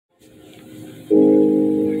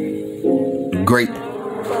Great.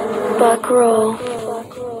 Buck roll.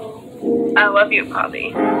 I love you,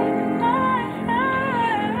 Poppy.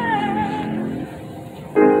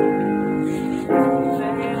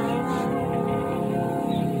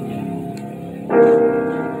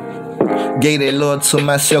 Gave that love to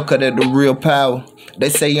myself cause that the real power. They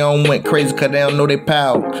say you don't went crazy cause they don't know their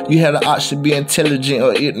power. You had an option to be intelligent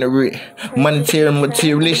or ignorant. Monetary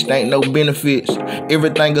materialist ain't no benefits.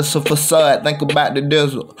 Everything is a facade, think about the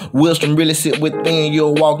desert. Wisdom really sit within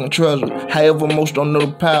your walking treasure. However, most don't know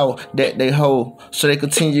the power that they hold. So they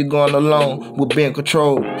continue going along with being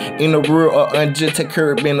controlled. In the real or unjust, take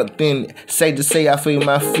care of being authentic. Safe to say I feel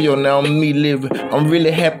my feel, now I'm me living. I'm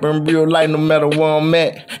really happy in real life no matter where I'm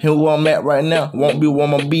at. And who I'm at right now won't be where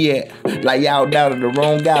I'm gonna be at. Like y'all doubted the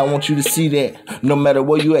wrong guy, I want you to see that. No matter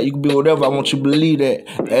where you at, you can be whatever, I want you to believe that.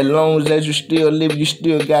 As long as you still live, you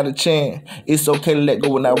still got a chance. It's okay to let go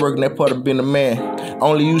without working, that part of being a man.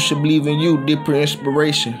 Only you should believe in you, deeper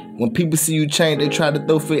inspiration. When people see you change, they try to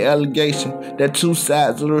throw fake allegation. That two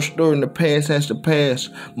sides of the story, in the past has to pass.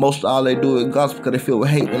 Most of all they do is gospel because they feel with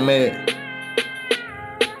hate and mad.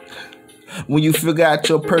 When you figure out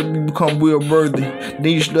your purpose, you become real worthy. Then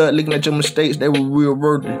you start looking at your mistakes, they were real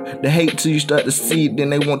worthy. The hate till you start to see it, then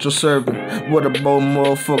they want your servant. What a bold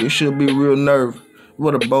motherfucker, should be real nervous.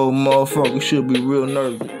 What a bold motherfucker, should be real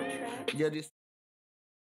nervous. Yeah, this